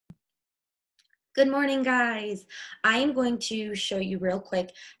Good morning, guys. I am going to show you real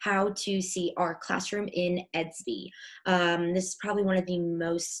quick how to see our classroom in Edsby. This is probably one of the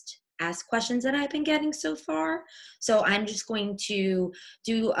most asked questions that I've been getting so far. So I'm just going to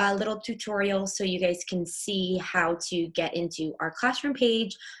do a little tutorial so you guys can see how to get into our classroom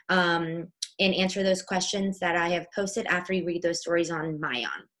page and answer those questions that I have posted after you read those stories on Mayan.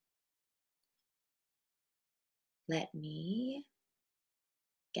 Let me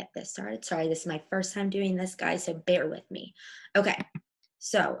get this started. Sorry, this is my first time doing this, guys, so bear with me. Okay,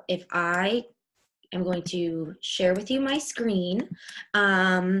 so if I am going to share with you my screen.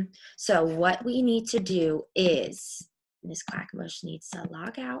 So what we need to do is Miss Quackenbush needs to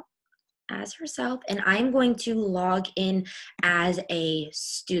log out as herself, and I'm going to log in as a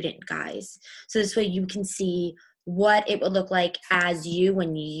student, guys. So this way you can see what it would look like as you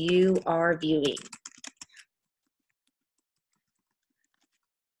when you are viewing.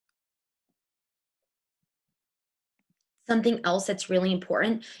 Something else that's really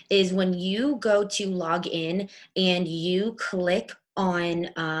important is when you go to log in and you click on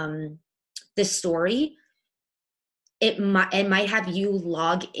the story, it might have you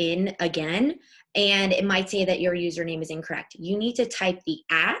log in again, and it might say that your username is incorrect. You need to type the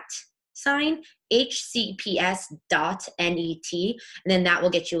 @ hcps.net, and then that will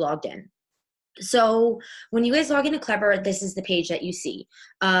get you logged in. So when you guys log into Clever, this is the page that you see.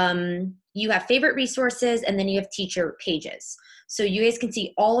 You have favorite resources, and then you have teacher pages. So you guys can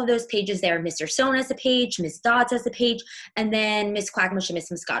see all of those pages there. Mr. Stone has a page, Miss Dodds has a page, and then Miss Quackmush and Miss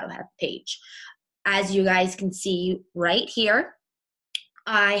Moscato have a page. As you guys can see right here,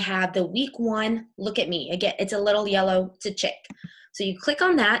 I have the week 1, look at me. Again, it's a little yellow, it's a chick. So you click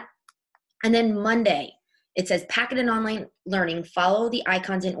on that, and then Monday, it says Packet and Online Learning, follow the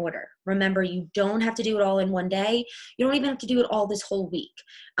icons in order. Remember, you don't have to do it all in one day. You don't even have to do it all this whole week.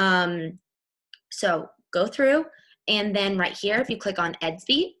 So go through, and then right here, if you click on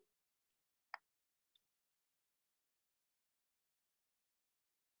Edsby,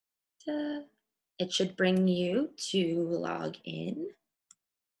 it should bring you to log in.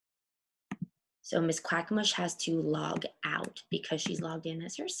 So Miss Quackenbush has to log out because she's logged in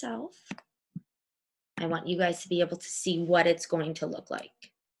as herself. I want you guys to be able to see what it's going to look like.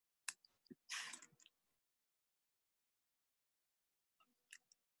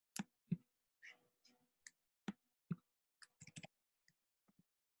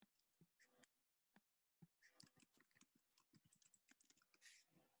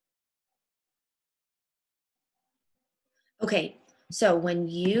 Okay, so when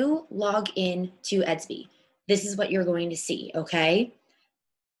you log in to Edsby, this is what you're going to see, okay?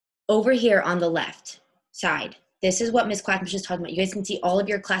 Over here on the left side, this is what Ms. Quackenbush is talking about. You guys can see all of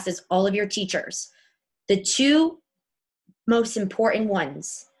your classes, all of your teachers. The two most important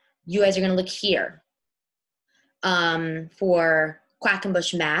ones, you guys are gonna look here for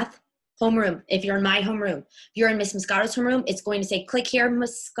Quackenbush Math. Homeroom, if you're in my homeroom. If you're in Miss Moscato's homeroom, it's going to say click here,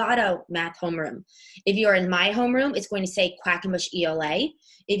 Moscato Math Homeroom. If you're in my homeroom, it's going to say Quackenbush ELA.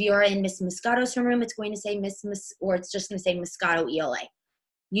 If you're in Miss Moscato's homeroom, it's going to say or it's just going to say Moscato ELA.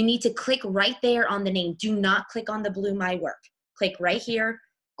 You need to click right there on the name. Do not click on the blue My Work. Click right here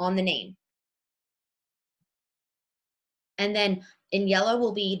on the name. And then in yellow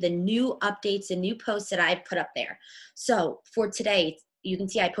will be the new updates and new posts that I put up there. So for today, you can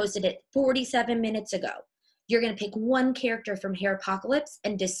see I posted it 47 minutes ago. You're going to pick one character from Hair Apocalypse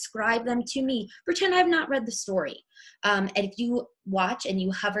and describe them to me. Pretend I've not read the story. And if you watch and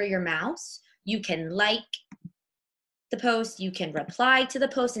you hover your mouse, you can like the post, you can reply to the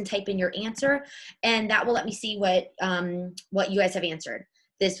post and type in your answer, and that will let me see what you guys have answered.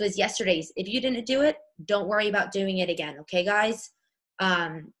 This was yesterday's. If you didn't do it, don't worry about doing it again, okay, guys?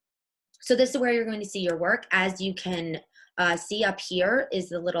 So this is where you're going to see your work. As you can see up here is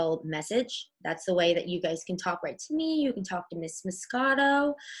the little message. That's the way that you guys can talk right to me. You can talk to Miss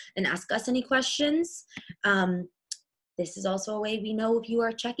Moscato and ask us any questions. This is also a way we know if you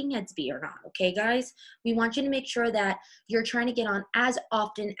are checking Edsby or not, okay, guys? We want you to make sure that you're trying to get on as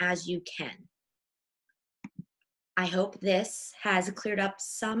often as you can. I hope this has cleared up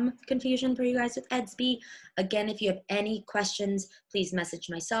some confusion for you guys with Edsby. Again, if you have any questions, please message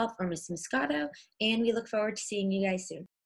myself or Miss Moscato, and we look forward to seeing you guys soon.